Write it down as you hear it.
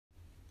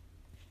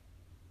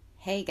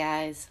Hey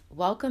guys,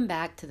 welcome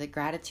back to the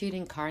Gratitude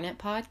Incarnate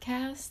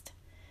podcast.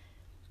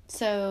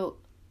 So,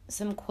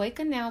 some quick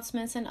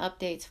announcements and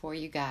updates for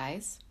you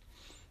guys.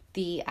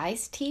 The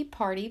iced tea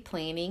party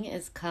planning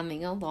is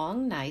coming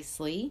along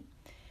nicely.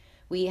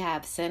 We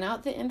have sent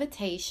out the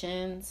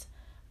invitations,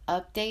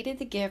 updated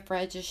the gift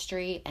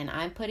registry, and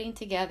I'm putting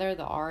together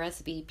the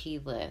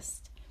RSVP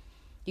list.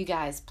 You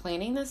guys,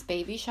 planning this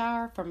baby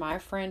shower for my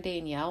friend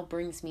Danielle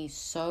brings me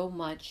so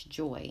much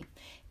joy.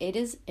 It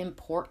is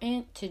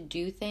important to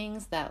do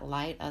things that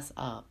light us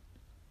up.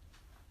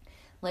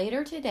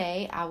 Later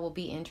today, I will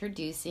be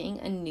introducing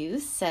a new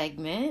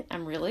segment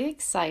I'm really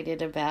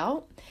excited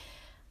about.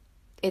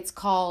 It's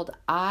called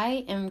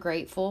I Am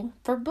Grateful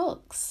for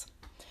Books.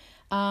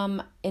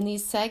 In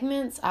these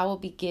segments, I will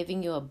be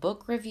giving you a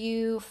book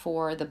review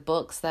for the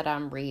books that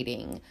I'm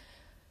reading.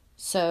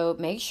 So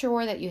make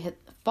sure that you hit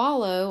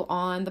follow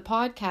on the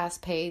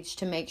podcast page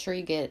to make sure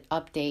you get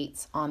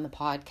updates on the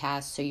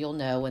podcast so you'll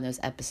know when those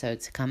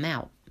episodes come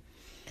out.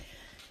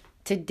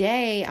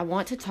 Today, I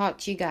want to talk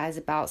to you guys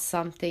about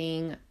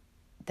something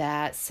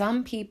that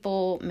some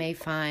people may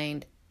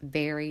find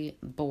very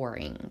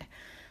boring.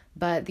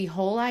 But the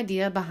whole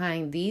idea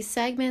behind these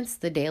segments,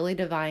 the Daily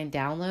Divine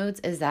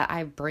Downloads, is that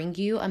I bring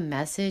you a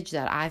message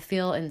that I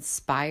feel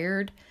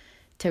inspired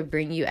to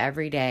bring you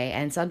every day.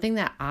 And something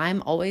that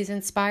I'm always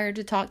inspired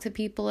to talk to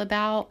people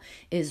about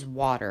is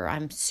water.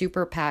 I'm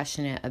super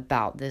passionate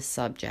about this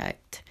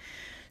subject.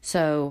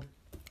 So,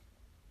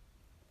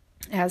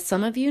 as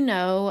some of you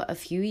know, a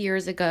few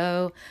years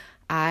ago,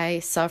 I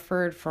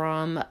suffered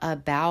from a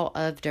bout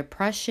of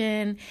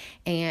depression,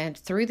 and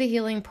through the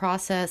healing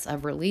process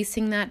of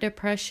releasing that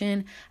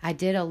depression, I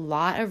did a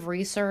lot of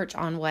research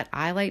on what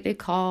I like to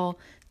call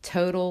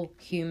total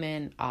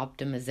human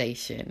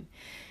optimization.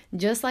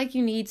 Just like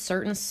you need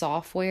certain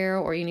software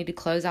or you need to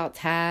close out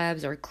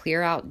tabs or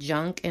clear out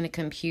junk in a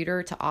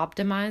computer to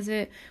optimize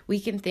it, we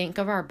can think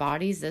of our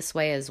bodies this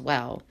way as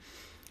well.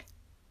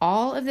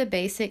 All of the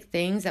basic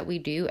things that we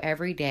do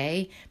every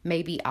day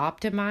may be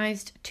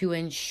optimized to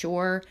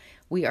ensure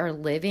we are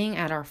living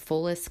at our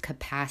fullest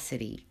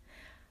capacity.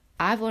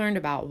 I've learned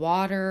about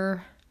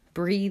water,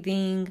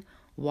 breathing,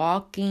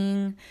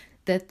 walking,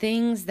 the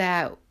things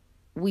that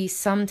we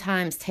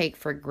sometimes take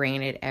for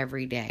granted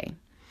every day.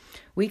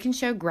 We can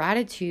show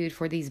gratitude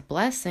for these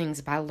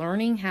blessings by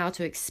learning how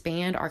to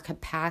expand our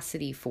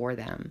capacity for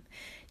them.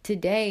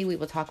 Today, we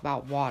will talk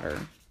about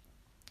water.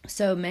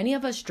 So many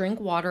of us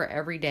drink water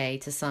every day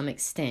to some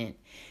extent.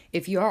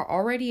 If you are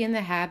already in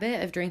the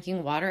habit of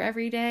drinking water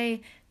every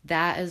day,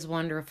 that is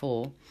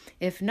wonderful.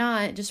 If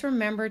not, just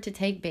remember to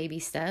take baby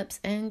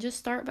steps and just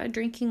start by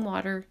drinking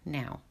water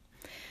now.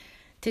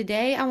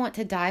 Today, I want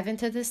to dive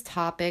into this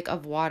topic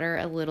of water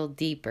a little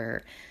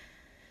deeper.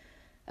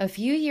 A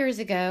few years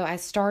ago, I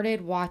started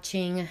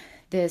watching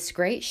this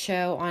great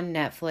show on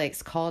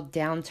Netflix called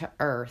Down to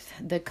Earth.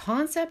 The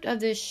concept of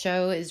this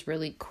show is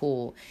really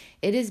cool.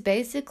 It is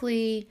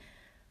basically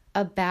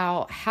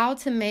about how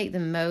to make the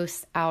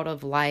most out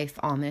of life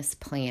on this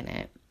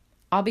planet.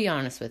 I'll be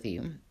honest with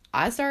you.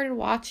 I started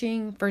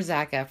watching for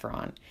Zac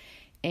Efron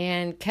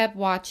and kept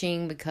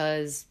watching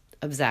because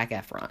of Zac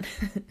Efron.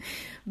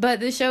 But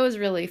the show is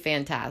really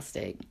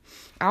fantastic.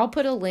 I'll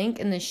put a link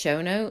in the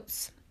show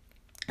notes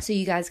so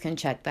you guys can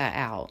check that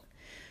out.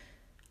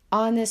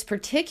 On this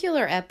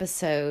particular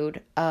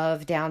episode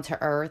of Down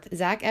to Earth,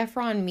 Zac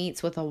Efron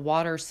meets with a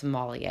water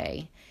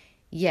sommelier.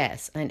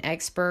 Yes, an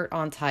expert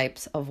on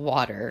types of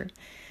water.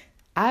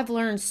 I've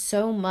learned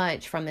so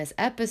much from this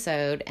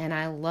episode, and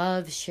I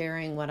love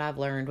sharing what I've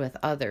learned with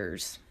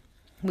others.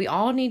 We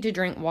all need to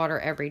drink water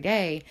every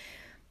day,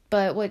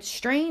 but what's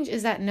strange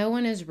is that no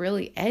one is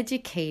really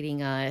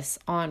educating us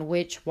on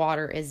which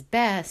water is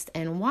best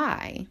and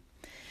why.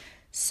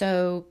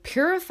 So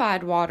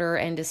purified water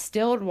and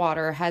distilled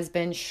water has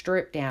been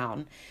stripped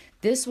down.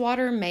 This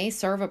water may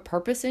serve a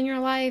purpose in your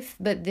life,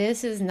 but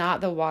this is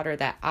not the water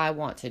that I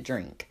want to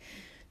drink.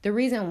 The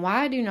reason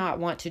why I do not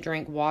want to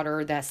drink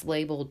water that's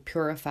labeled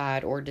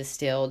purified or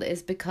distilled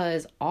is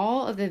because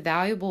all of the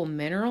valuable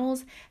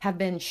minerals have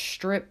been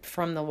stripped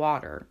from the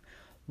water.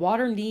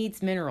 Water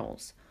needs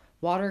minerals.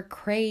 Water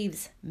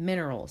craves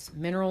minerals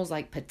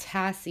like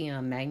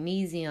potassium,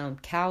 magnesium,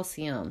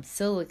 calcium,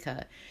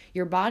 silica.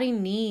 Your body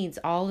needs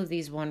all of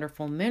these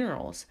wonderful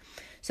minerals.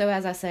 So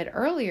as I said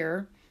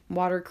earlier,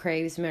 water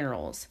craves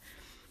minerals.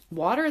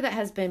 Water that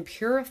has been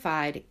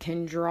purified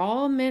can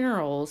draw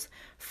minerals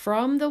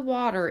from the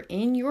water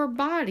in your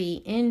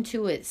body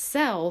into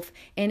itself,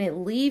 and it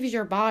leaves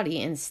your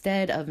body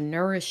instead of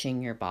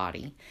nourishing your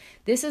body.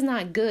 This is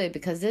not good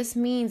because this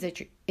means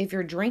that if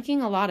you're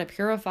drinking a lot of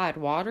purified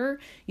water,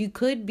 you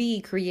could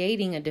be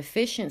creating a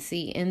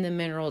deficiency in the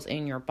minerals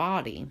in your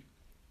body.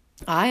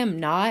 I am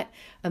not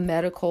a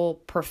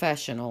medical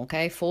professional,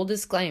 okay? Full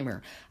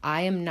disclaimer.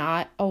 I am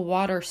not a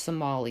water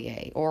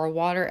sommelier or a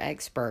water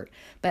expert,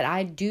 but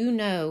I do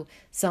know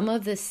some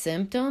of the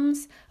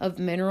symptoms of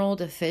mineral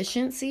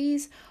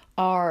deficiencies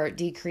are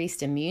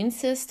decreased immune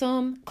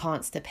system,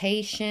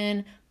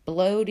 constipation,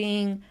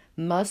 bloating,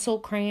 muscle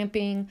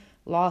cramping,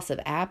 loss of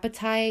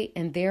appetite,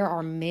 and there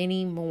are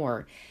many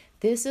more.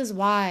 This is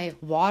why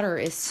water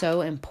is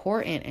so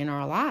important in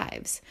our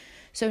lives.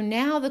 So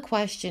now the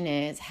question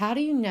is, how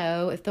do you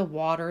know if the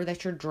water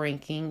that you're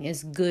drinking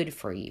is good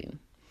for you?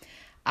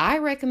 I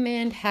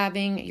recommend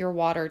having your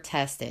water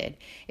tested.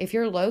 If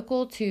you're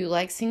local to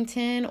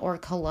Lexington or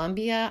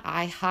Columbia,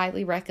 I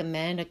highly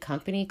recommend a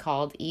company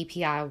called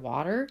EPI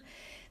Water.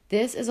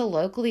 This is a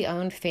locally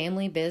owned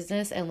family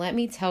business, and let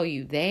me tell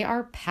you, they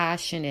are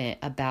passionate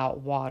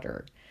about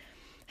water.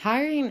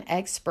 Hiring an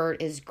expert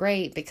is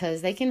great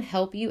because they can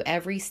help you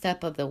every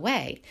step of the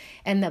way.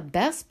 And the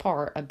best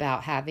part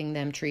about having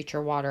them treat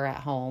your water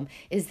at home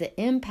is the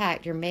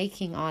impact you're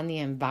making on the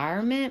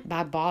environment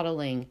by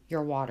bottling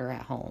your water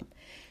at home.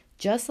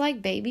 Just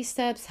like baby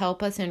steps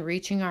help us in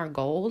reaching our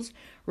goals,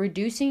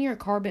 reducing your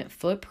carbon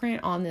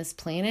footprint on this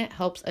planet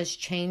helps us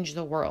change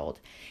the world.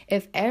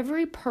 If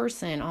every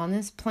person on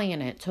this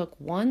planet took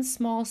one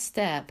small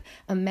step,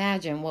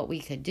 imagine what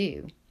we could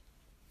do.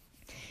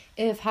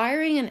 If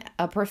hiring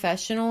a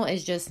professional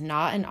is just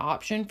not an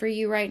option for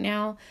you right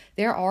now,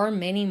 there are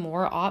many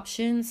more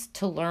options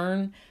to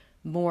learn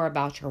more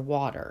about your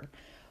water.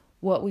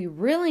 What we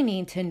really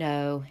need to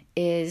know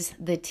is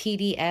the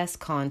TDS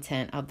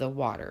content of the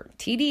water.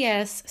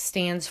 TDS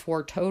stands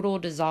for total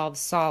dissolved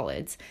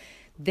solids.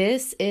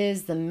 This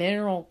is the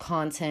mineral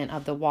content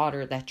of the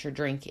water that you're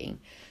drinking.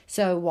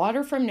 So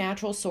water from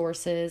natural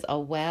sources, a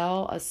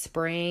well, a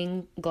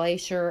spring,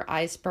 glacier,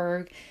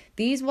 iceberg,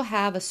 these will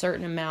have a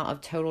certain amount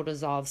of total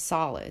dissolved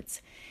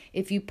solids.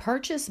 If you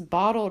purchase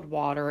bottled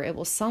water, it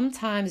will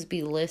sometimes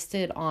be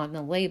listed on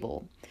the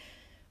label.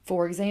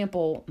 For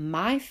example,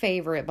 my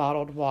favorite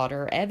bottled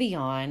water,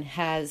 Evian,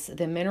 has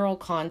the mineral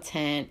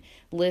content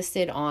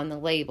listed on the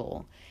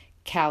label.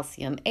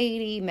 Calcium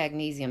 80,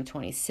 magnesium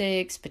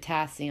 26,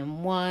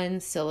 potassium 1,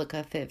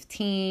 silica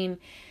 15.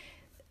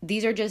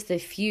 These are just a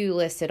few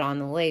listed on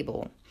the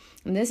label.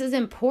 And this is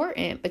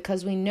important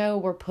because we know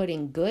we're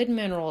putting good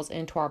minerals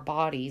into our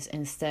bodies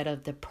instead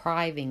of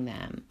depriving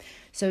them.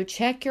 So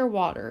check your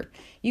water.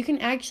 You can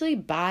actually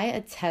buy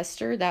a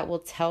tester that will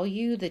tell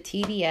you the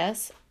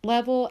TDS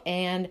level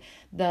and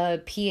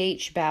the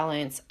pH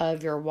balance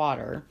of your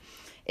water.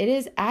 It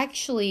is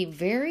actually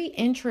very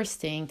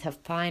interesting to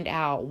find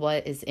out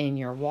what is in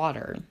your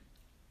water.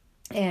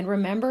 And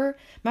remember,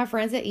 my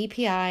friends at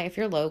EPI, if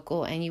you're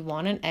local and you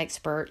want an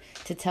expert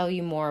to tell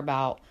you more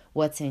about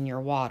what's in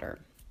your water.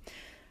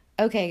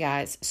 Okay,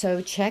 guys,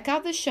 so check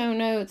out the show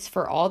notes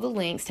for all the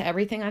links to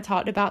everything I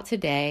talked about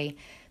today.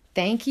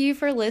 Thank you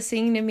for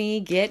listening to me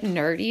get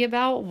nerdy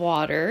about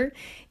water.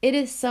 It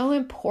is so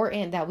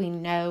important that we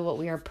know what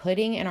we are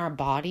putting in our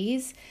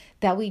bodies,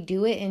 that we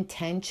do it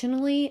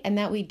intentionally, and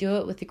that we do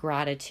it with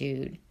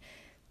gratitude.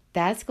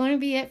 That's going to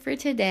be it for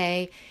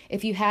today.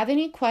 If you have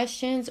any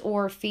questions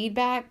or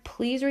feedback,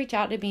 please reach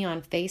out to me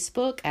on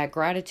Facebook at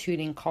Gratitude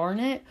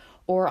Incarnate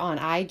or on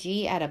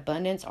IG at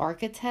Abundance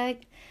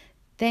Architect.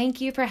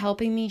 Thank you for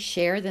helping me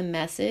share the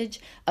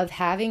message of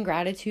having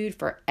gratitude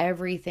for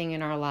everything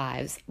in our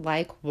lives,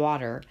 like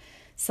water,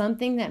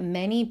 something that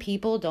many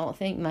people don't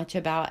think much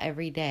about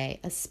every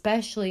day,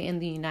 especially in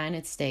the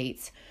United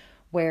States,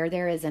 where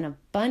there is an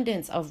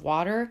abundance of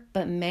water,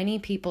 but many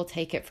people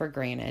take it for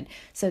granted.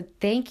 So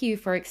thank you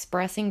for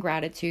expressing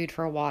gratitude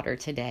for water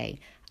today.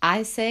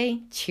 I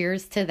say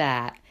cheers to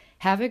that.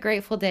 Have a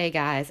grateful day,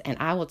 guys, and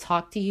I will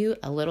talk to you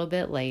a little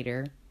bit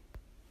later.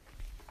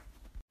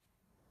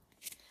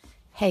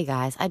 Hey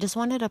guys, I just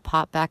wanted to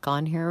pop back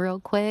on here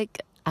real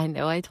quick. I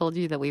know I told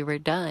you that we were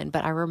done,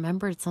 but I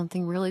remembered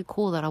something really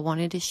cool that I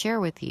wanted to share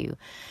with you.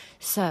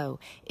 So,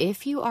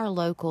 if you are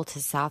local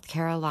to South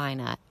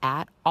Carolina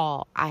at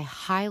all, I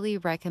highly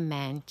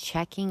recommend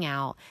checking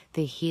out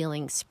the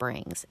Healing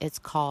Springs. It's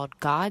called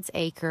God's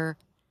Acre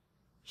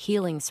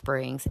Healing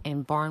Springs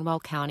in Barnwell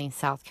County,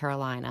 South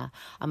Carolina.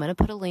 I'm going to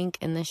put a link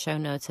in the show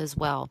notes as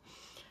well.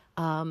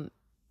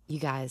 You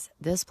guys,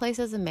 this place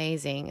is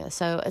amazing.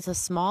 So it's a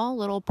small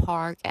little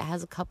park. It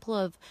has a couple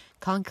of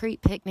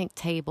concrete picnic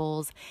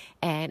tables,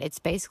 and it's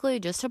basically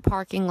just a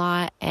parking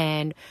lot.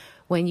 And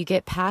when you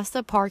get past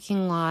the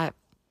parking lot,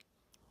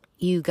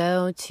 you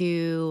go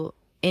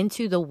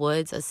into the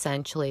woods,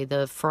 essentially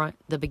the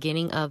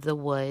beginning of the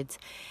woods.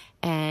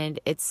 And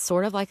it's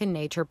sort of like a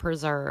nature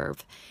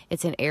preserve.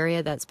 It's an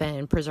area that's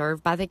been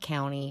preserved by the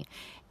county.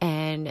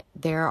 And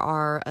there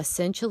are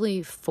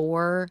essentially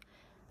 4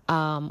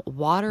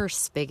 water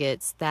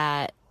spigots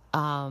that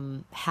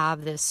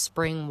have this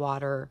spring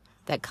water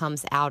that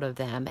comes out of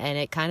them, and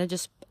it kind of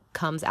just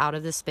comes out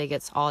of the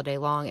spigots all day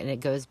long, and it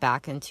goes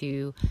back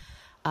into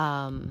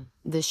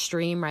the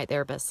stream right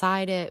there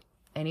beside it,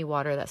 any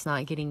water that's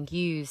not getting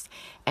used,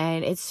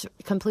 and it's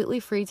completely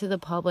free to the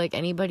public.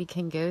 Anybody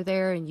can go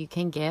there and you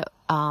can get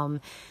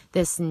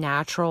this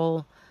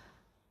natural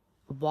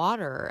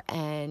water,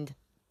 and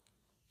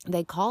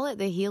they call it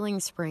the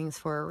Healing Springs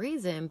for a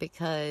reason,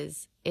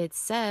 because it's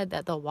said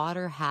that the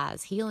water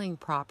has healing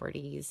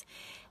properties,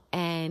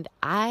 and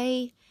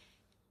I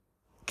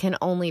can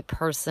only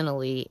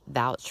personally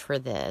vouch for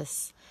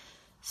this.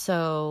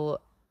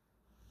 So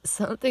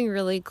something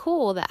really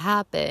cool that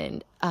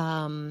happened.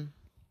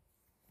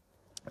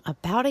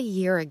 About a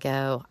year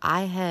ago,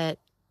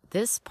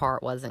 this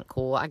part wasn't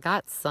cool. I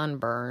got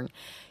sunburn.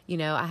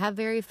 I have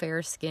very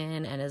fair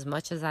skin, and as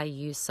much as I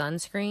use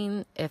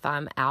sunscreen, if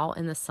I'm out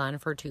in the sun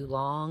for too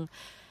long,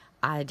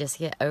 I just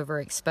get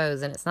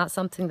overexposed. And it's not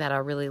something that I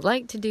really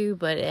like to do,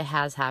 but it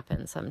has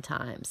happened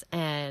sometimes.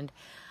 And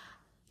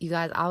you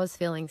guys, I was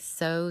feeling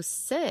so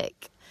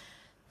sick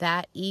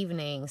that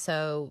evening.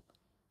 So,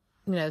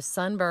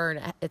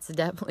 sunburn, it's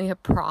definitely a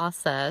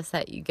process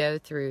that you go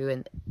through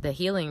and the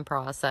healing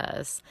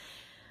process.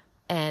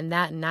 And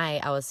that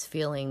night I was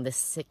feeling the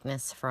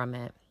sickness from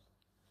it.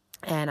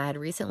 And I had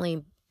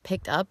recently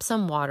picked up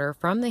some water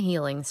from the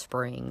healing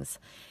springs,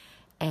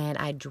 and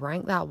I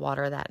drank that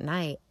water that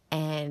night,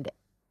 and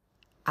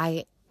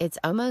it's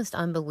almost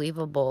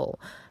unbelievable.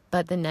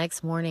 But the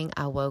next morning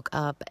I woke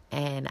up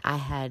and I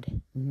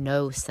had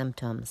no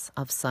symptoms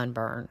of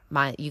sunburn.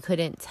 You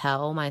couldn't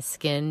tell. My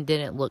skin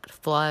didn't look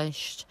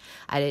flushed.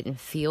 I didn't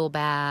feel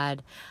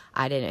bad.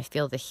 I didn't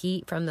feel the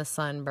heat from the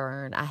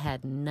sunburn. I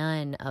had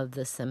none of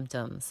the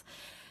symptoms.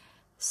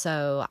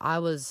 So I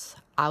was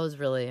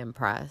really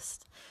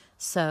impressed.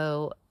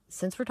 So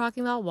since we're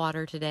talking about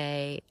water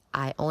today,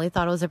 I only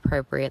thought it was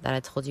appropriate that I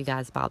told you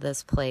guys about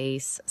this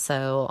place.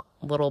 So,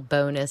 little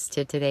bonus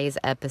to today's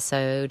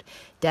episode.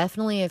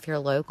 Definitely, if you're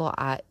local,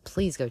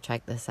 please go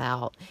check this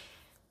out.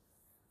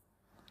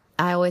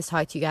 I always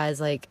talk to you guys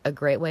like a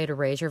great way to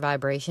raise your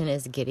vibration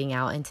is getting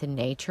out into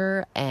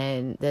nature.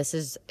 And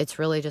it's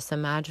really just a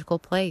magical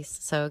place.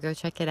 So go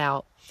check it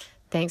out.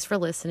 Thanks for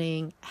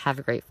listening. Have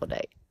a grateful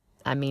day.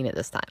 I mean it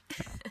this time.